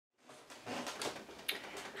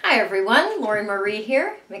Hi everyone, Lori Marie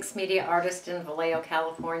here, mixed media artist in Vallejo,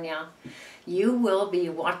 California. You will be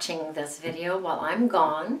watching this video while I'm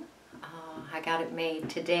gone. I got it made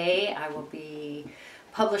today. I will be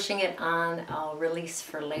publishing it on a release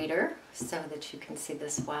for later so that you can see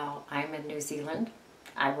this while I'm in New Zealand.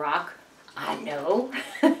 I rock, I know.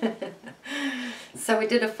 So we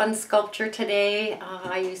did a fun sculpture today.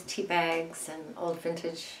 I used tea bags and old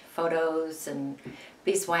vintage photos and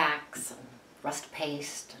beeswax and rust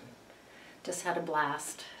paste, and just had a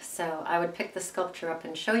blast. So I would pick the sculpture up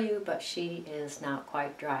and show you, but she is not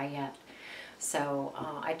quite dry yet. So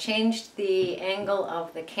I changed the angle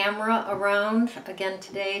of the camera around again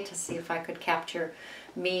today to see if I could capture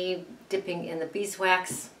me dipping in the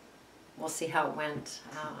beeswax. We'll see how it went.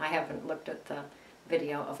 I haven't looked at the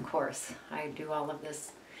video, of course. I do all of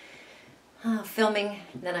this filming,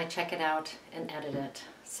 then I check it out and edit it.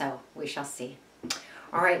 So we shall see.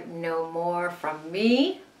 All right, no more from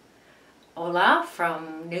me. Hola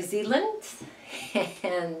from New Zealand,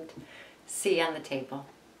 and see you on the table.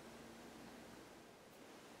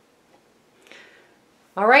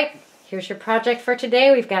 All right, here's your project for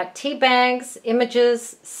today. We've got tea bags,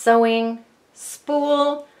 images, sewing,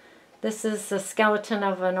 spool. This is the skeleton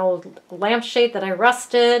of an old lampshade that I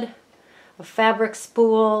rusted, a fabric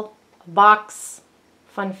spool, a box,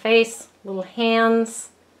 fun face, little hands,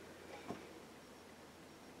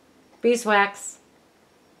 beeswax.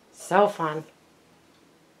 So fun.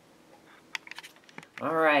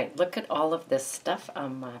 All right, look at all of this stuff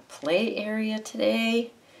on my play area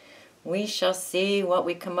today. We shall see what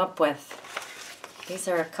we come up with. These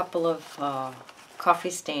are a couple of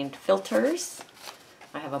coffee-stained filters.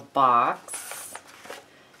 I have a box,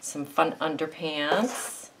 some fun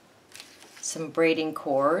underpants, some braiding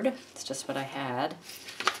cord. It's just what I had.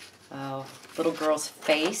 Little girl's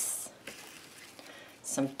face,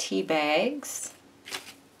 some tea bags,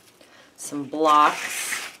 some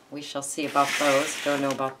blocks. We shall see about those. Don't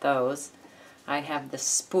know about those. I have the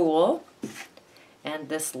spool and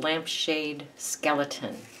this lampshade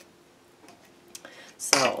skeleton.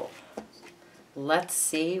 So let's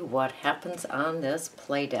see what happens on this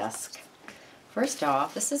play desk. First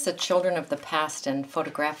off, this is a Children of the Past and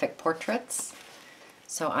photographic portraits.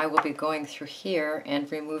 So I will be going through here and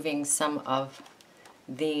removing some of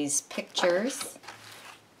these pictures.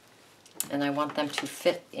 And I want them to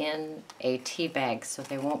fit in a tea bag, so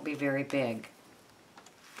they won't be very big.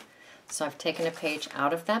 So I've taken a page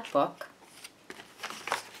out of that book.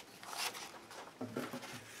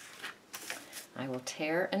 I will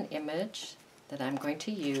tear an image that I'm going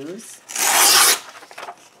to use.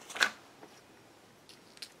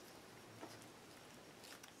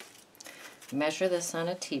 Measure this on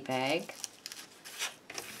a tea bag.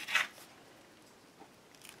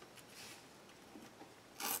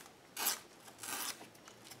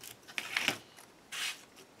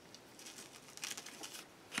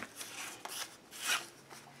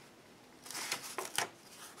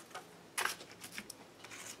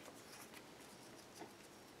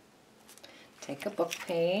 Take a book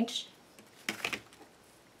page,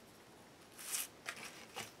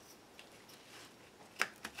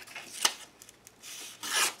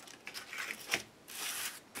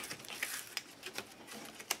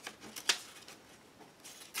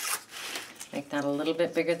 make that a little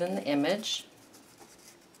bit bigger than the image.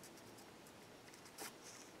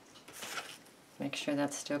 Make sure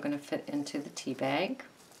that's still going to fit into the tea bag.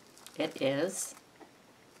 It is.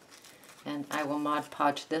 And I will Mod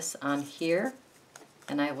Podge this on here,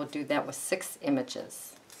 and I will do that with 6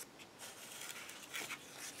 images.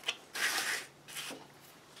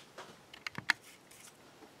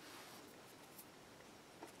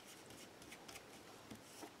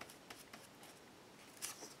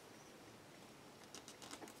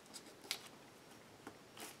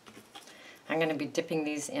 I'm going to be dipping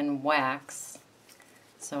these in wax,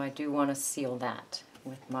 so I do want to seal that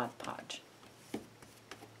with Mod Podge.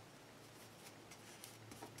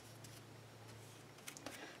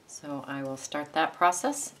 So I will start that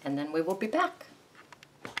process, and then we will be back.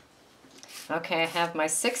 Okay, I have my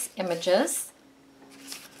 6 images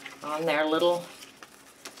on their little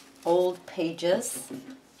old pages.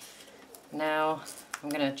 Now I'm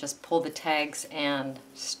going to just pull the tags and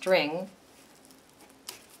string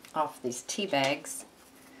off these tea bags,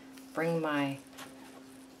 bring my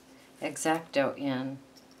X-Acto in,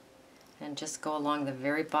 and just go along the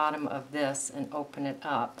very bottom of this and open it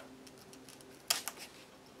up.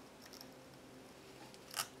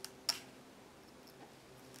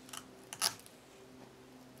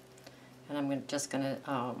 And I'm just going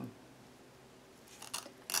to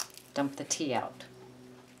dump the tea out.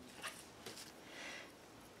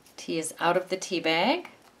 Tea is out of the tea bag.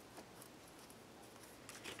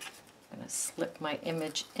 flip my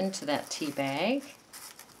image into that tea bag.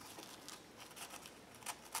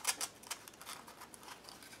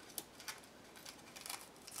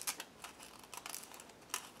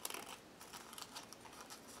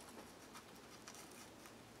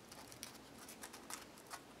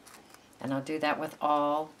 And I'll do that with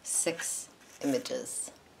all 6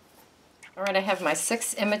 images. All right, I have my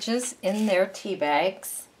 6 images in their tea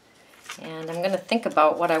bags. And I'm going to think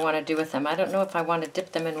about what I want to do with them. I don't know if I want to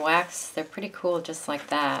dip them in wax. They're pretty cool just like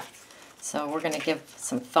that. So we're going to give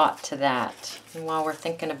some thought to that. And while we're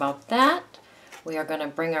thinking about that, we are going to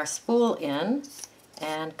bring our spool in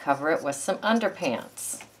and cover it with some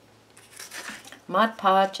underpants. Mod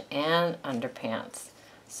Podge and underpants.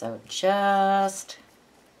 So just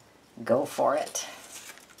go for it.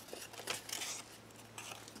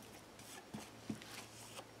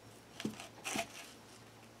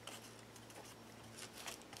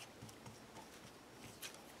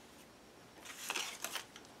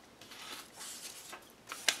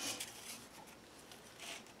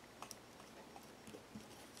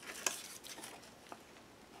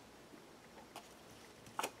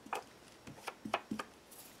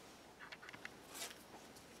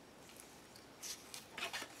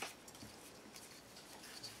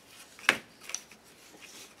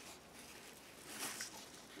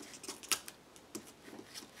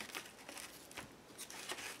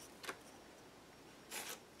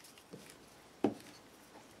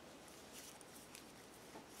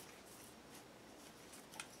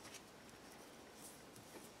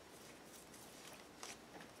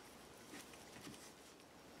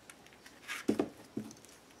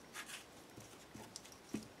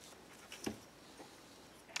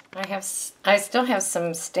 I still have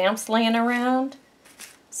some stamps laying around,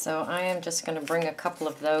 so I am just going to bring a couple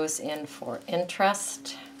of those in for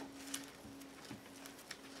interest.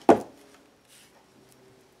 I'm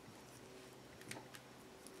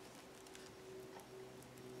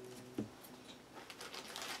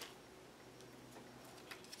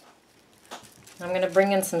going to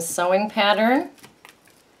bring in some sewing pattern.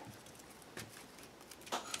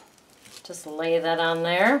 Just lay that on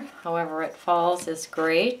there. However it falls is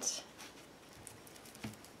great.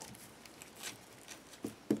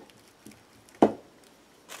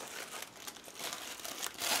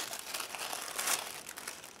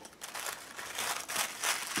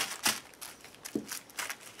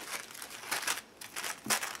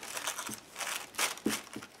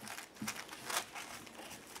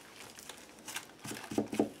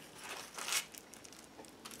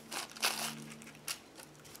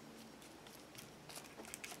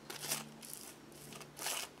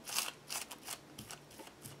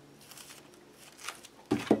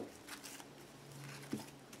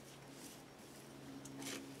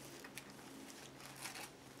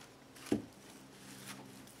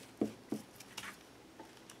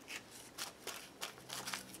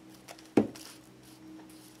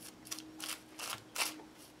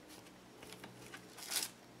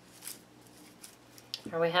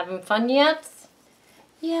 Are we having fun yet?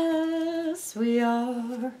 Yes, we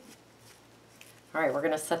are. All right, we're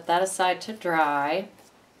going to set that aside to dry.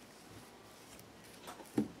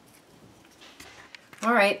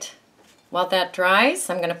 All right, while that dries,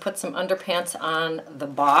 I'm going to put some underpants on the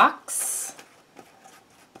box.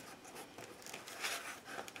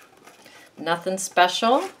 Nothing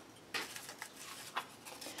special.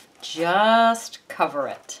 Just cover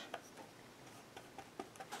it.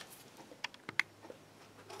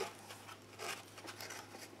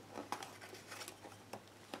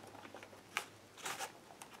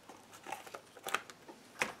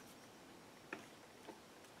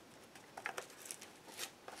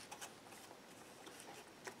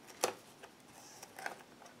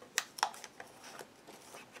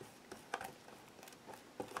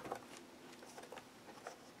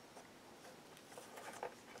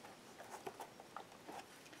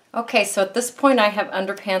 Okay, so at this point I have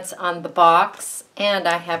underpants on the box and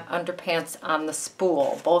I have underpants on the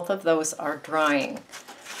spool. Both of those are drying.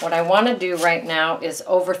 What I want to do right now is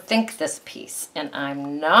overthink this piece, and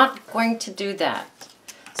I'm not going to do that.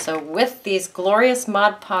 So with these glorious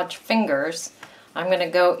Mod Podge fingers, I'm going to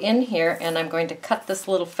go in here and I'm going to cut this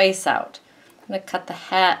little face out. I'm going to cut the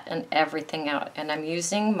hat and everything out, and I'm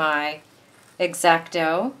using my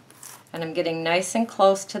X-Acto. And I'm getting nice and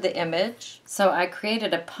close to the image. So I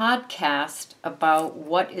created a podcast about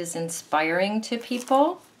what is inspiring to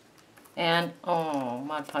people. And, oh,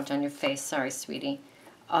 Mod Podge on your face. Sorry, sweetie.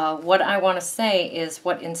 What I want to say is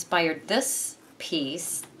what inspired this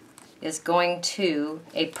piece is going to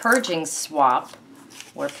a purging swap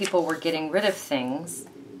where people were getting rid of things.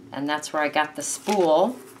 And that's where I got the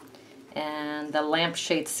spool. and the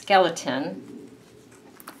lampshade skeleton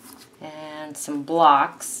and some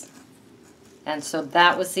blocks. And so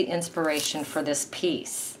that was the inspiration for this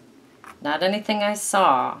piece. Not anything I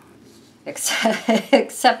saw,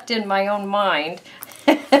 except in my own mind.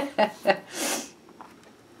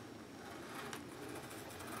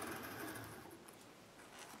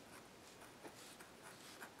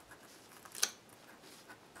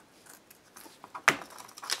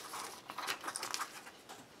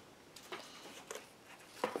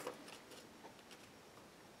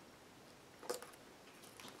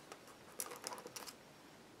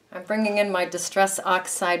 I'm bringing in my Distress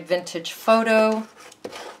Oxide Vintage Photo.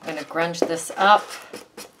 I'm going to grunge this up.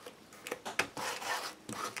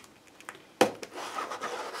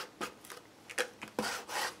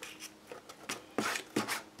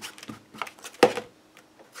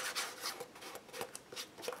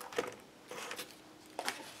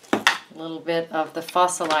 A little bit of the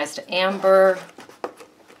fossilized amber.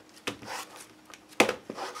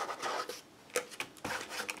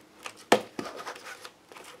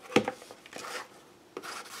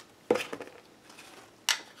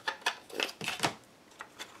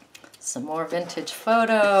 Some more Vintage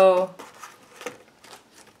Photo.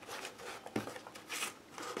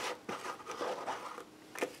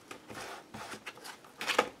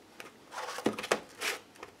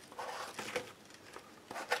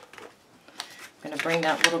 I'm going to bring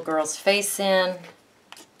that little girl's face in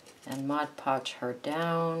and Mod Podge her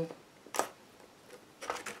down.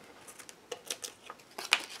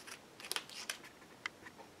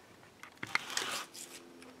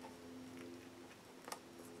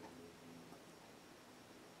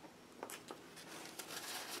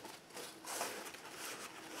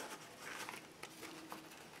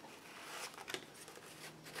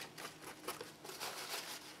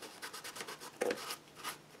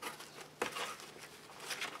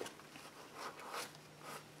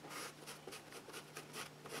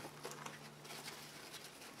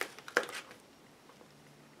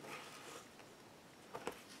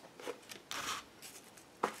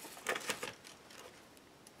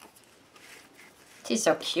 She's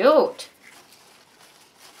so cute.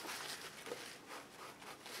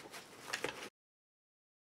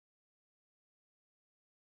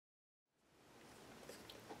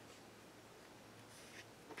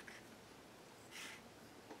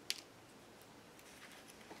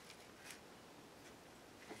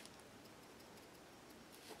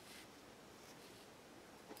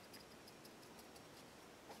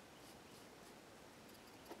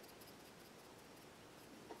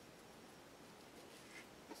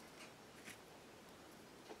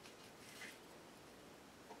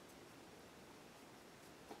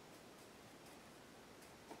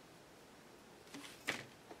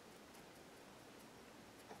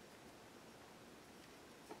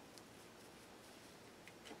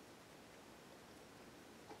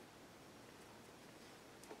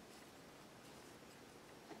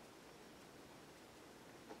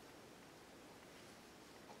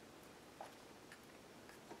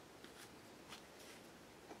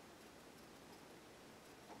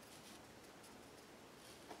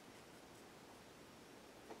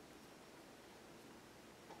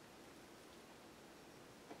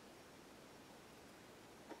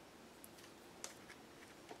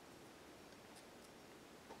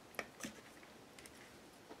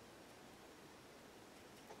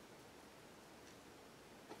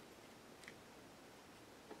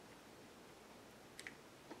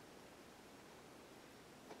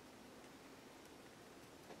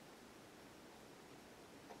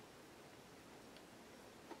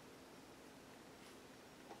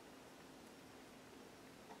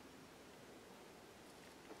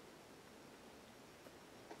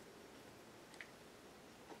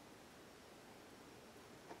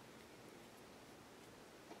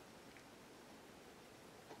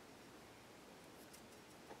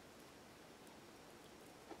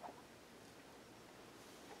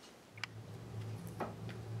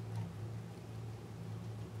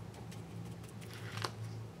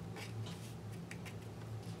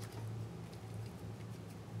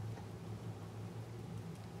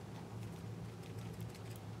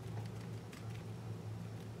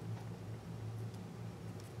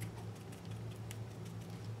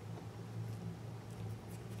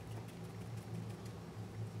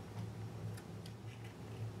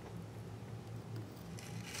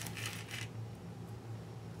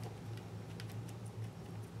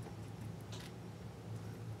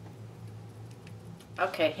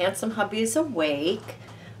 Okay, Handsome Hubby is awake.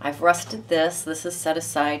 I've rusted this. This is set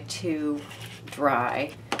aside to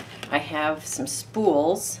dry. I have some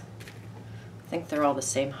spools. I think they're all the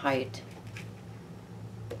same height.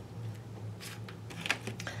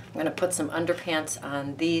 going to put some underpants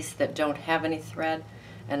on these that don't have any thread,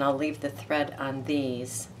 and I'll leave the thread on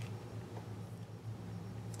these.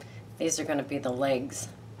 These are going to be the legs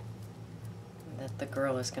that the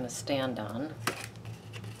girl is going to stand on.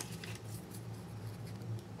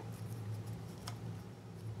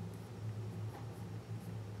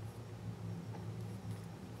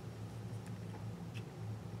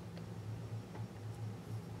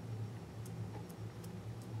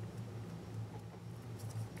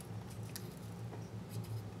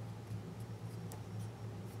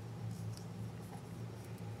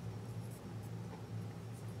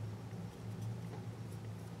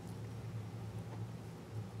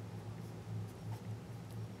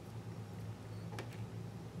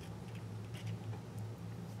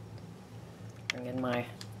 Bring in my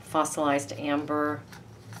fossilized amber,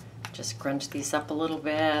 just grunge these up a little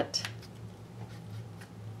bit.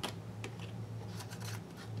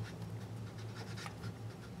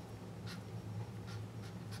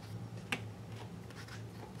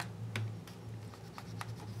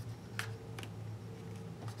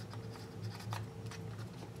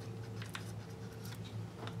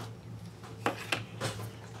 I'm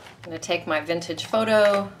going to take my vintage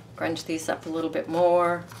photo, grunge these up a little bit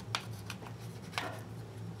more.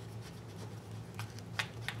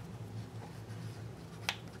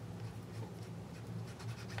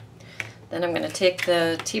 Then I'm going to take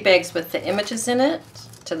the tea bags with the images in it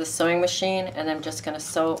to the sewing machine, and I'm just going to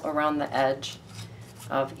sew around the edge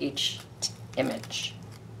of each image.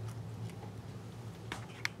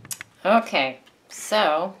 Okay,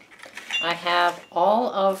 so I have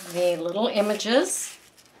all of the little images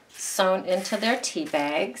sewn into their tea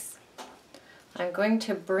bags. I'm going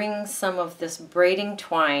to bring some of this braiding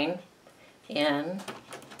twine in.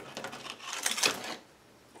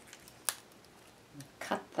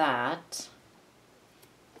 Cut that,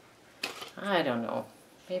 I don't know,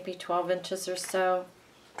 maybe 12 inches or so.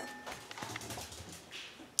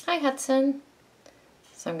 Hi, Hudson.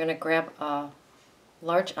 So I'm going to grab a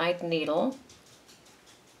large-eyed needle.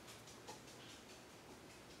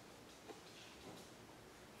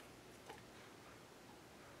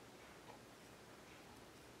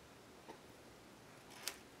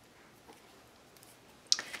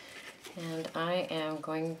 And I am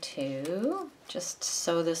going to just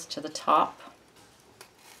sew this to the top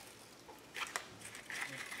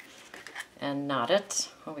and knot it.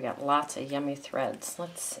 Oh, we got lots of yummy threads.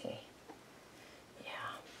 Let's see. Yeah.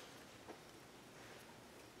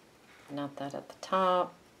 Knot that at the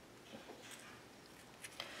top.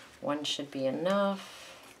 One should be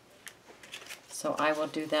enough. So I will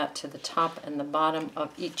do that to the top and the bottom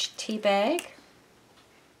of each tea bag.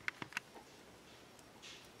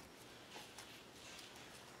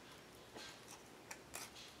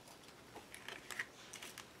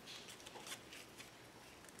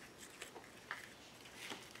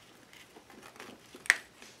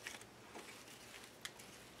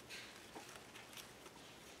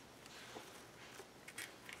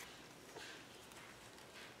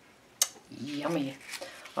 Yummy.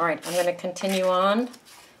 All right, I'm going to continue on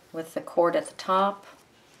with the cord at the top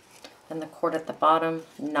and the cord at the bottom,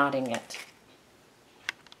 knotting it.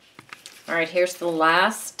 All right, here's the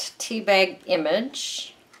last tea bag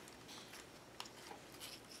image.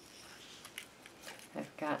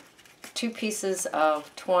 I've got 2 pieces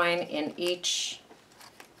of twine in each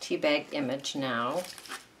tea bag image now.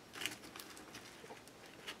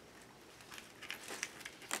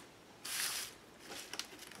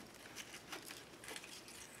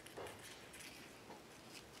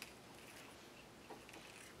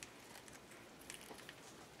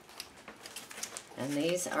 And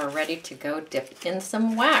these are ready to go dip in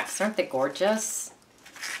some wax. Aren't they gorgeous?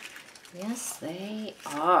 Yes, they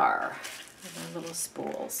are. They're little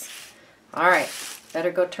spools. All right,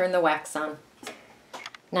 better go turn the wax on.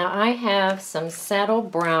 Now I have some Saddle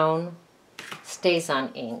Brown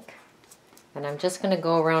Stays-On ink. And I'm just going to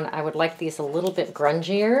go around. I would like these a little bit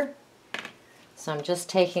grungier. So I'm just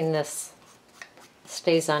taking this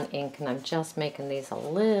Stays-On ink and I'm just making these a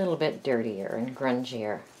little bit dirtier and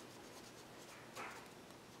grungier.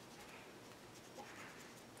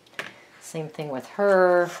 Same thing with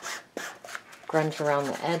her, grunge around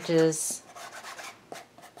the edges.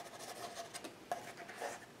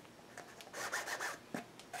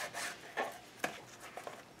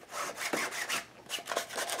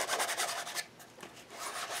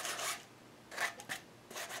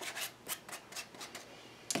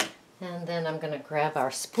 And then I'm going to grab our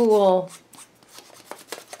spool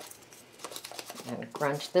and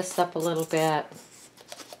grunge this up a little bit.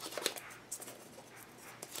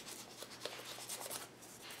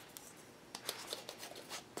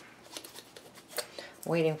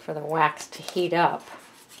 waiting for the wax to heat up.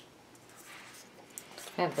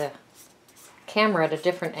 I have the camera at a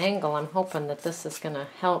different angle. I'm hoping that this is going to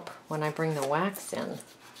help when I bring the wax in.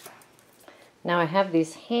 Now I have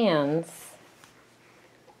these hands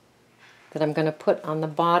that I'm going to put on the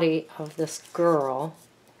body of this girl.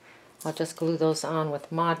 I'll just glue those on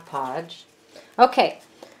with Mod Podge. Okay,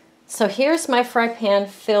 so here's my fry pan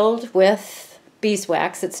filled with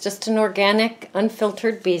beeswax. It's just an organic,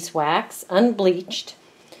 unfiltered beeswax, unbleached.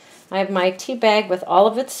 I have my tea bag with all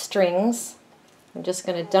of its strings. I'm just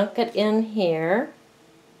going to dunk it in here,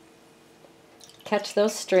 catch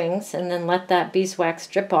those strings, and then let that beeswax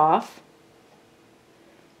drip off.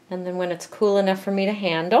 And then when it's cool enough for me to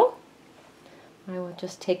handle, I will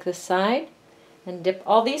just take this side and dip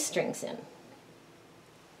all these strings in.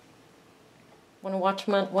 Want to watch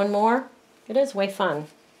one more? It is way fun.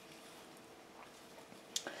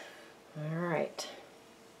 All right.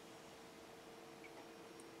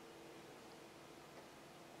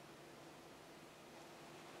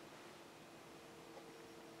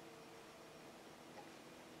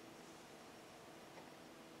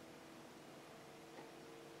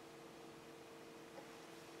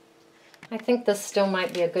 I think this still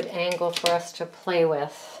might be a good angle for us to play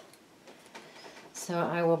with. So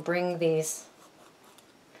I will bring these,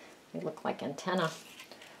 they look like antennae.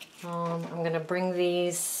 I'm going to bring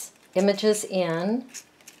these images in.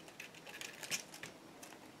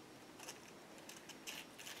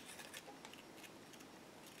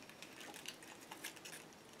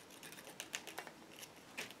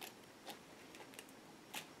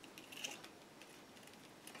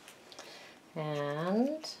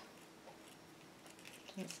 And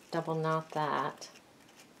just double knot that.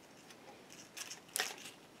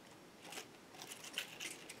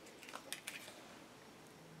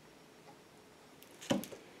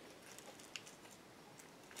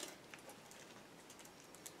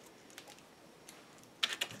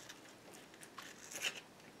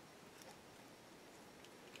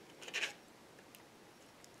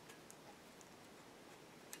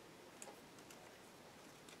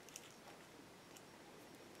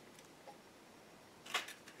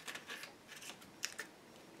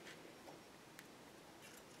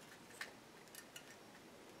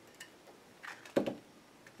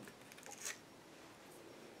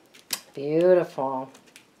 Beautiful.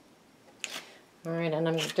 All right, and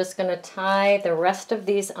I'm just going to tie the rest of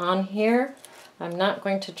these on here. I'm not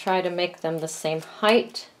going to try to make them the same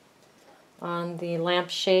height on the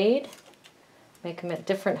lampshade. Make them at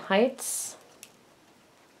different heights.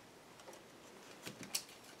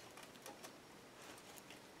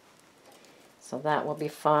 So that will be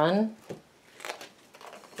fun.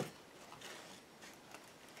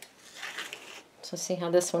 So see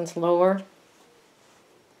how this one's lower?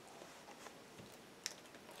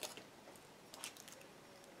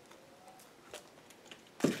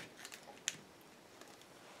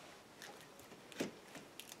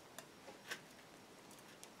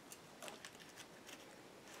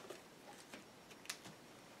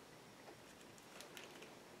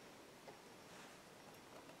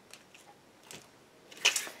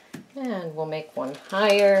 And we'll make one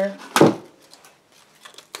higher.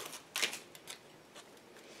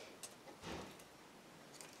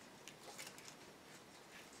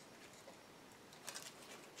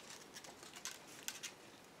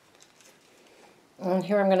 And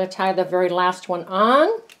here I'm going to tie the very last one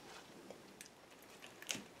on.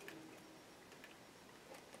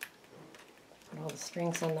 Put all the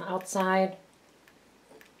strings on the outside.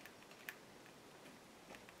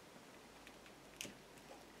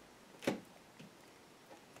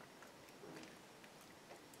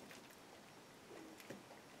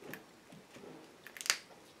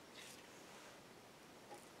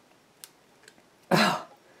 Oh,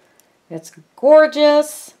 it's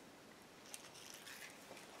gorgeous.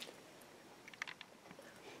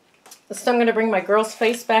 So I'm going to bring my girl's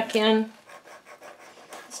face back in.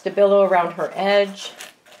 Stabilo around her edge.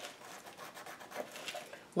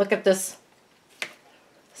 Look at this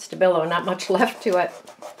Stabilo, not much left to it.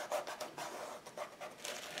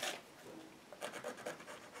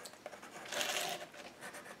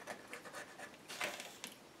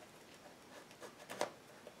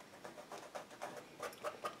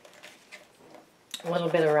 A little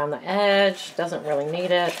bit around the edge, doesn't really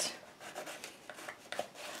need it.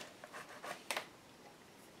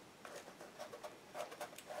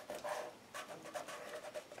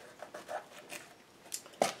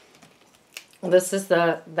 This is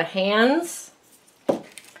the hands.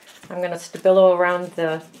 I'm going to Stabilo around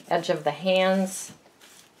the edge of the hands.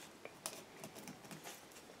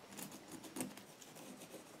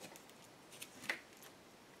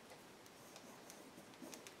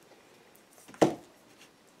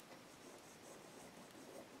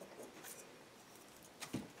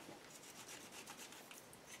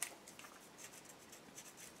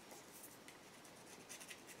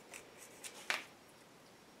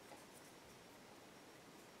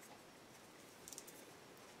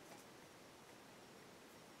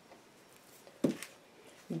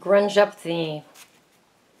 grunge up the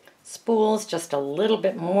spools just a little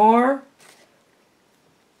bit more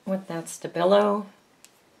with that Stabilo.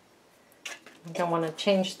 I don't want to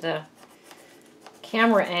change the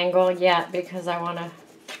camera angle yet because I want to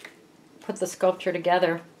put the sculpture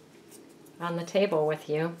together on the table with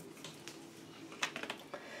you.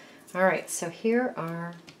 All right, so here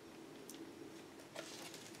are,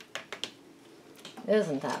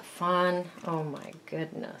 isn't that fun? Oh my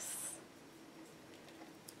goodness.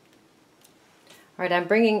 All right, I'm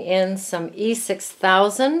bringing in some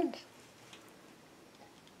E6000,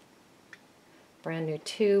 brand new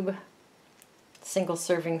tube, single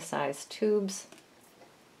serving size tubes.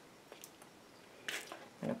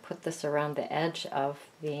 I'm going to put this around the edge of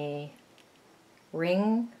the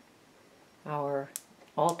ring, our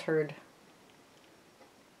altered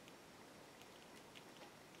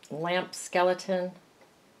lamp skeleton.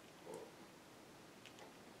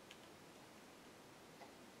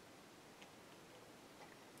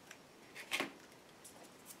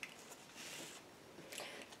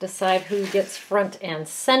 Decide who gets front and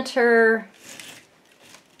center.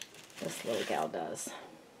 This little gal does.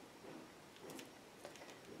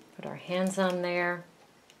 Put our hands on there.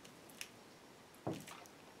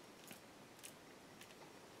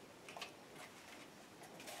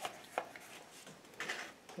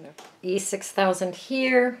 E6000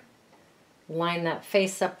 here. Line that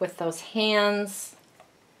face up with those hands.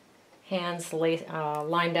 Hands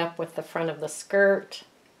lined up with the front of the skirt.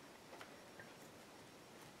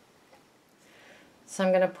 So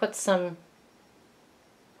I'm going to put some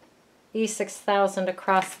E6000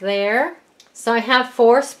 across there. So I have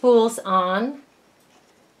 4 spools on.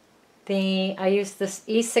 I use this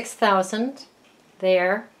E6000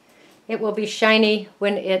 there. It will be shiny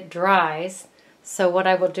when it dries. So what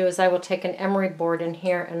I will do is I will take an emery board in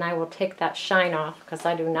here and I will take that shine off because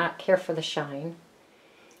I do not care for the shine.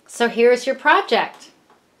 So here's your project.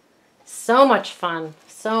 So much fun,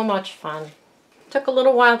 so much fun. Took a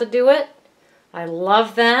little while to do it. I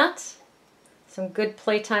love that. Some good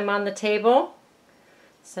playtime on the table.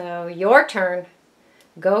 So your turn.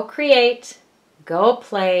 Go create, go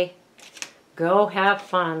play, go have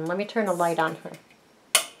fun. Let me turn a light on her.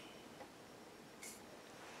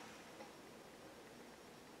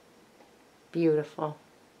 Beautiful.